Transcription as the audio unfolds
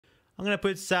I'm gonna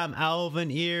put some elven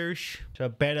ears so I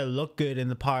better look good in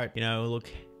the part, you know, look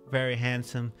very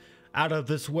handsome. Out of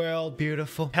this world,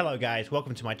 beautiful. Hello guys,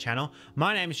 welcome to my channel.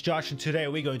 My name is Josh and today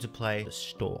we're going to play The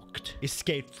Stalked.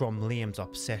 Escape from Liam's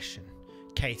obsession.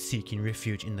 Kate seeking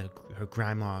refuge in her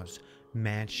grandma's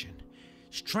mansion.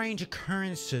 Strange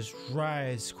occurrences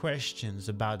raise questions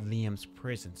about Liam's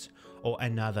presence or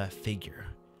another figure.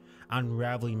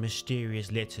 Unraveling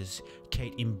mysterious letters,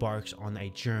 Kate embarks on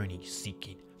a journey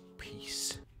seeking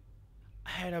peace.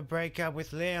 I had a breakup with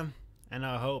Liam and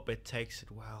I hope it takes it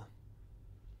well.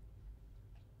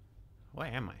 Where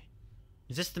am I?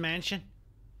 Is this the mansion?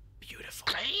 Beautiful.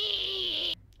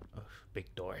 Oh,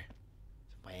 big door.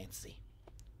 Fancy.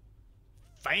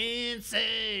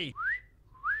 Fancy!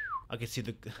 I can see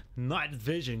the night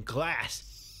vision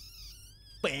glass.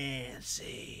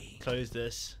 Fancy. Close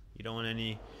this. You don't want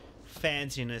any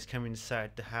fanciness coming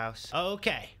inside the house.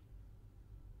 Okay.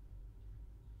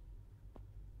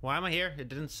 Why am I here? It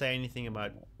didn't say anything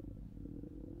about...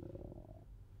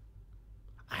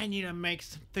 I need to make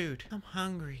some food. I'm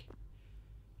hungry.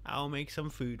 I'll make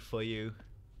some food for you.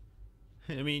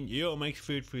 I mean, you'll make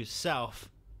food for yourself.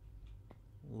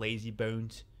 Lazy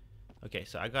bones. Okay,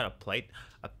 so I got a plate,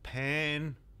 a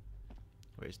pan.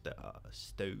 Where's the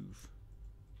stove?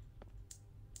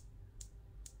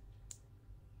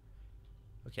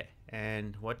 Okay,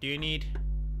 and what do you need?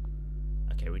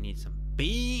 Okay, we need some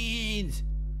beans.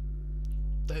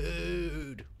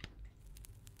 Food.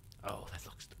 Oh, that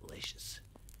looks delicious.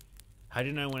 How do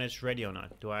you know when it's ready or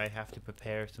not? Do I have to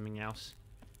prepare something else?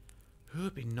 Who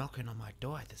would be knocking on my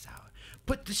door at this hour?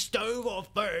 Put the stove off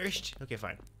first. Okay,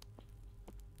 fine.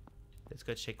 Let's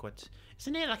go check what...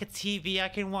 Isn't there like a TV I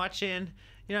can watch in?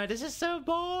 You know, this is so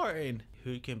boring.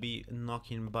 Who can be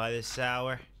knocking by this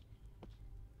hour?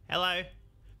 Hello?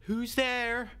 Who's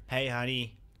there? Hey,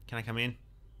 honey. Can I come in?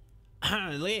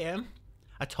 Liam?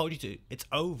 I told you to. It's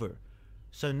over.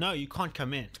 So no, you can't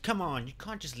come in. Come on, you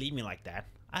can't just leave me like that.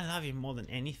 I love you more than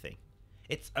anything.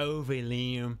 It's over,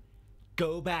 Liam.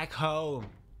 Go back home.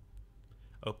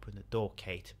 Open the door,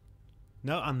 Kate.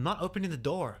 No, I'm not opening the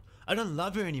door. I don't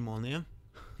love you anymore, Liam.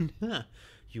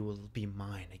 You will be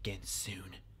mine again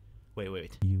soon.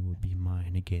 Wait. You will be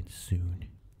mine again soon.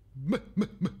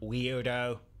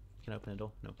 Weirdo. Can I open the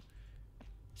door? No.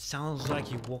 Sounds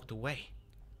like you walked away.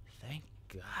 Thank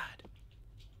God.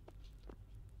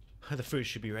 The food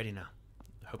should be ready now.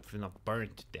 Hopefully not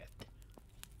burned to death.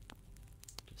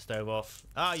 Stove off.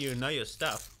 Ah, you know your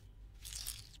stuff.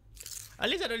 At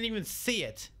least I don't even see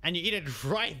it. And you eat it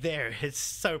right there. It's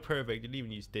so perfect. You didn't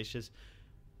even use dishes.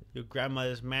 Your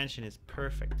grandmother's mansion is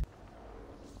perfect.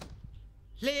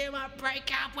 Liam, I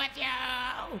break up with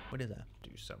you! What is that? Do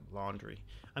some laundry.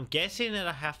 I'm guessing that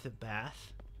I have to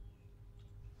bath.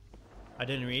 I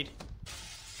didn't read.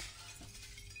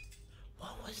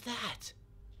 What was that?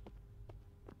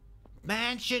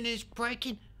 Mansion is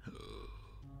breaking.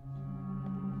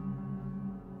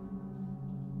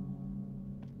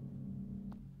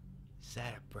 Is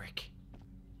that a brick?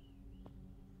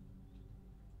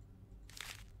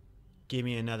 Give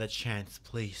me another chance,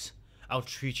 please. I'll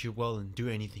treat you well and do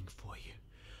anything for you.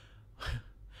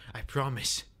 I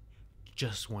promise.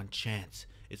 Just one chance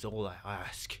is all I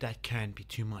ask. That can't be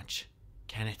too much,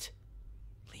 can it,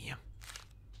 Liam?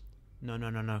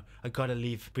 No. I gotta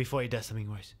leave before he does something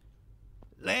worse.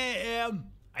 Liam!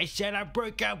 I said I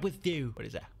broke up with you! What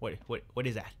is that? What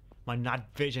is that? My night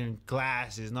vision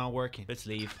glass is not working. Let's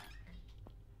leave.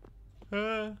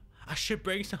 I should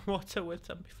bring some water with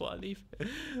them before I leave.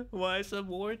 Why some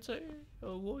water?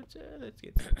 Oh, water. Let's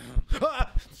get some.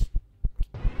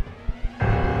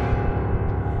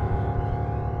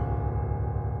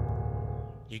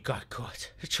 You got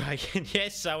caught. Try again.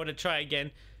 Yes, I want to try again.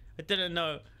 I didn't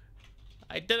know.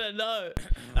 No.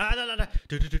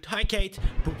 Hi, Kate.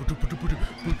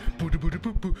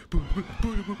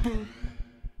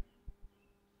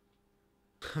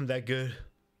 I'm that good.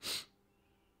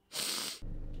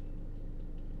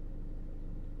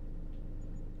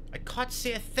 I can't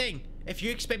see a thing. If you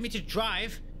expect me to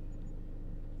drive...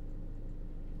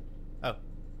 Oh.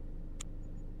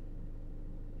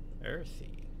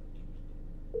 Earthy.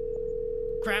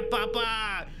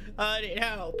 Grandpapa! I need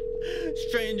help.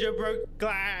 Stranger broke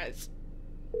glass.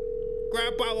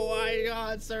 Grandpa, why are you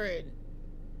answering?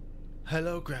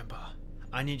 Hello, Grandpa.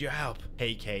 I need your help.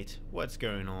 Hey, Kate. What's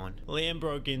going on? Liam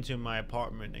broke into my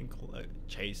apartment and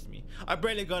chased me. I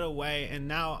barely got away and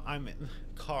now I'm in the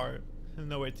car.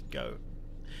 Nowhere to go.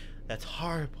 That's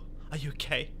horrible. Are you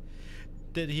okay?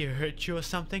 Did he hurt you or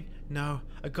something? No,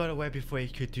 I got away before he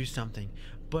could do something.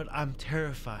 But I'm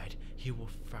terrified he will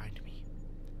find me.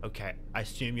 Okay, I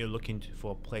assume you're looking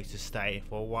for a place to stay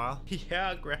for a while?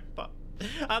 Yeah, Grandpa.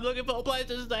 I'm looking for a place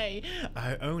to stay.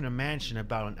 I own a mansion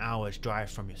about an hour's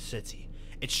drive from your city.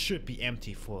 It should be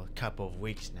empty for a couple of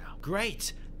weeks now.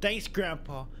 Great! Thanks,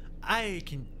 Grandpa.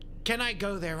 Can I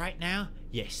go there right now?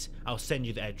 Yes, I'll send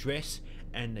you the address,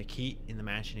 and the key in the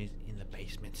mansion is in the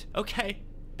basement. Okay,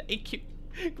 thank you,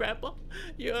 Grandpa.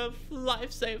 You're a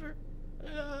lifesaver.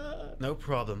 No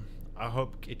problem. I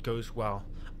hope it goes well.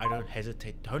 Don't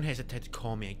hesitate to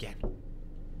call me again.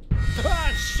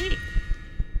 Ah, shit!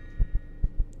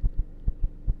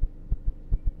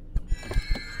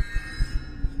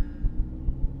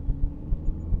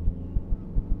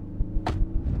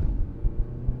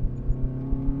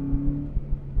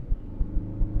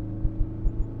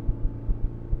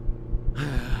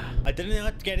 I did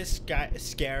not get a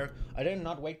scare. I did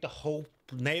not wake the whole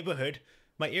neighborhood.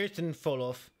 My ears didn't fall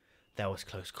off. That was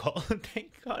close call.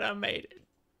 Thank God I made it.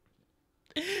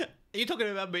 Are you talking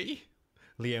about me?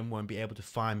 Liam won't be able to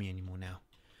find me anymore now.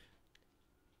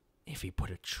 If he put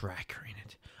a tracker in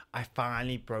it. I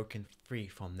finally broken free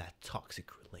from that toxic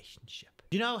relationship.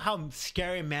 You know how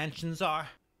scary mansions are?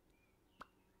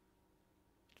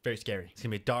 Very scary. It's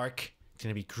gonna be dark. It's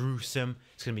gonna be gruesome.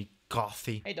 It's gonna be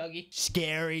gothy. Hey, doggy.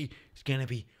 Scary. It's gonna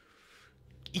be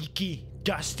icky,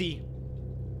 dusty.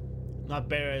 Not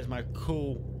better as my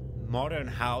cool modern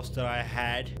house that I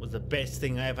had. Was the best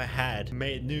thing I ever had.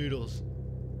 Made noodles.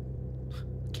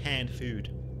 Canned food.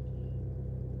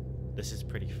 This is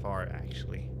pretty far,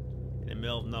 actually. In the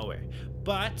middle of nowhere.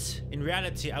 But in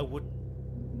reality, I would...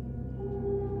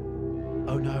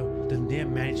 Oh no, did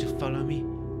Liam manage to follow me?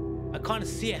 I can't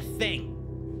see a thing.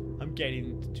 I'm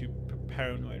getting too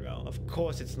paranoid now. Of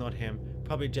course it's not him.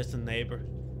 Probably just a neighbor.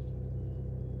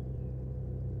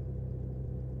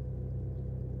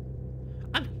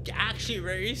 I'm actually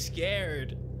very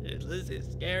scared. This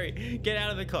is scary. Get out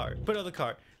of the car. Put on the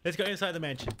car. Let's go inside the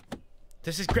mansion.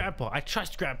 This is Grandpa. I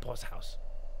trust Grandpa's house.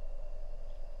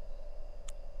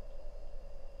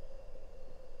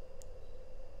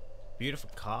 Beautiful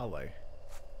car though.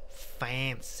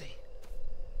 Fancy.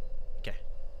 Okay.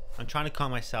 I'm trying to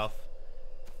calm myself.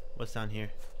 What's down here?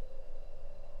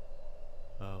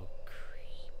 Oh,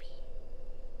 creepy.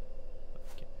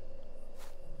 Okay.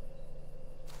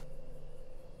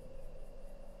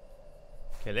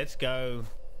 Okay, let's go.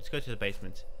 Let's go to the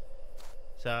basement.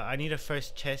 So I need a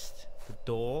first test the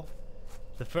door.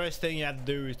 The first thing you have to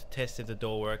do is to test if the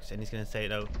door works, and he's gonna say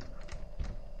no.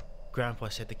 Grandpa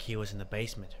said the key was in the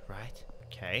basement, right?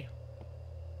 Okay.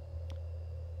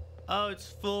 Oh, it's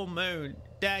full moon.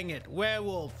 Dang it,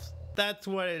 werewolves. That's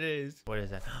what it is. What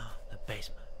is that? The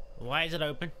basement. Why is it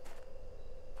open?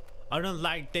 I don't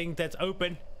like things that's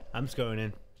open. I'm just going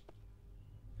in.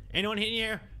 Anyone in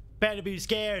here? Better be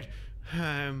scared.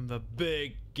 I'm the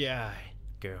big guy.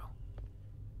 Girl.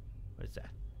 What is that?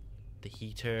 The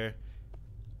heater.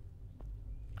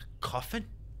 A coffin?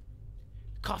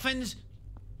 Coffins?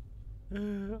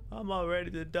 I'm all ready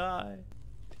to die.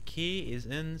 The key is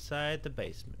inside the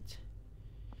basement.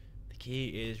 The key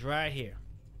is right here.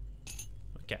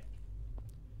 Okay.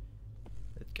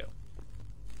 Let's go.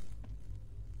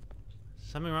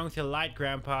 Something wrong with your light,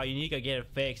 Grandpa. You need to go get it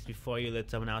fixed before you let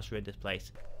someone else raid this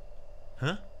place.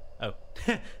 Huh? Oh.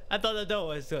 I thought the door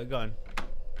was gone.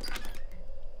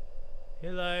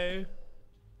 Hello.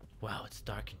 Wow, it's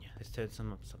dark in here. Let's turn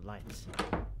some lights.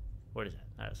 What is that?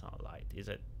 No, that's not a light. Is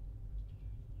it?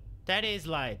 That is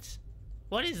lights.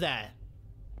 What is that?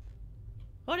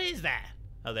 What is that?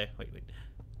 Oh, there. Wait.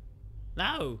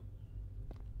 No.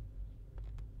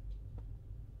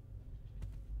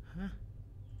 Huh?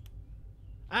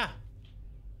 Ah.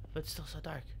 But it's still so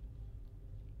dark.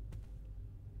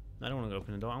 I don't want to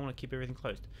open the door. I want to keep everything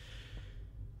closed.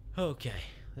 Okay.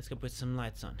 Let's go put some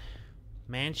lights on.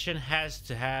 Mansion has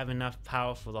to have enough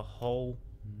power for the whole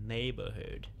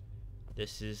neighborhood.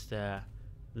 This is the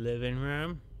living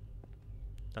room.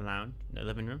 The lounge. The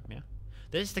living room, yeah.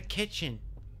 This is the kitchen.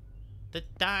 The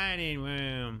dining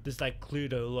room. This is like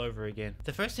Cluedo all over again.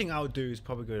 The first thing I would do is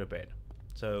probably go to bed.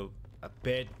 So, a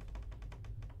bed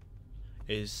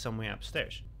is somewhere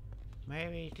upstairs.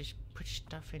 Maybe just put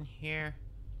stuff in here.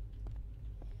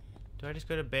 Do I just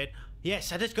go to bed?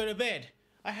 Yes, I just go to bed.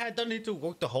 don't need to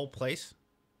work the whole place.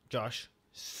 Josh,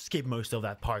 skip most of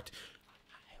that part.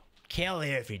 I'll kill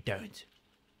you if you don't.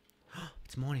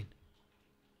 It's morning.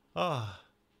 Oh,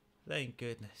 thank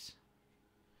goodness.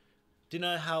 Do you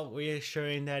know how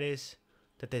reassuring that is?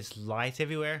 That there's light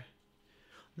everywhere?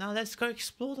 Now let's go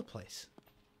explore the place.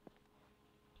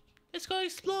 Let's go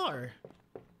explore.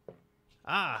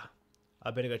 Ah,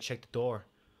 I better go check the door.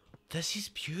 This is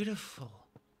beautiful.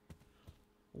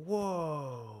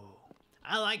 Whoa.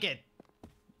 I like it.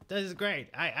 This is great.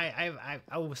 I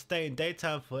will stay in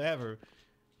daytime forever.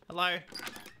 Hello.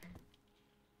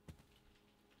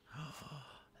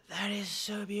 That is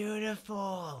so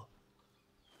beautiful.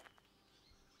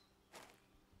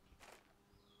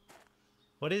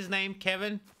 What is his name?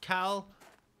 Kevin? Carl?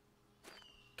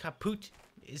 Kaput?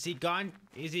 Is he gone?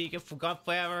 Is he forgotten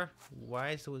forever?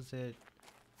 Why was it?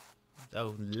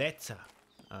 Oh, letter.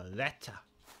 A letter.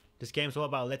 This game's all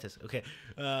about letters. Okay.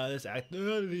 Let's act.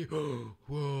 Whoa,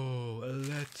 a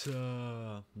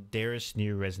letter. Dearest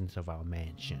new residents of our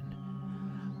mansion.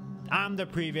 I'm the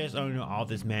previous owner of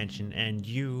this mansion, and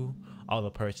you are the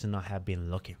person I have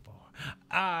been looking for.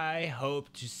 I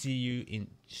hope to see you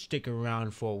stick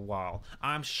around for a while.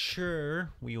 I'm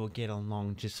sure we will get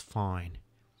along just fine.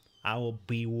 I will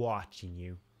be watching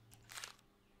you.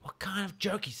 What kind of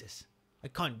joke is this? I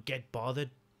can't get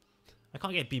bothered. I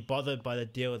can't be bothered by the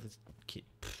deal with this kid.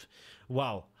 Pfft.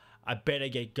 Well, I better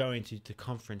get going to the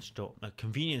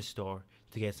convenience store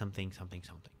to get something.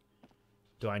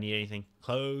 Do I need anything?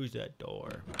 Close that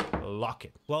door. Lock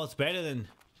it. Well, it's better than...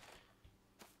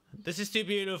 This is too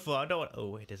beautiful. I don't want... Oh,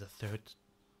 wait, there's a third...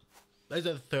 There's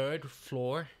a third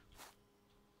floor.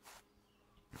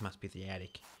 It must be the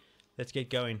attic. Let's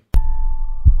get going.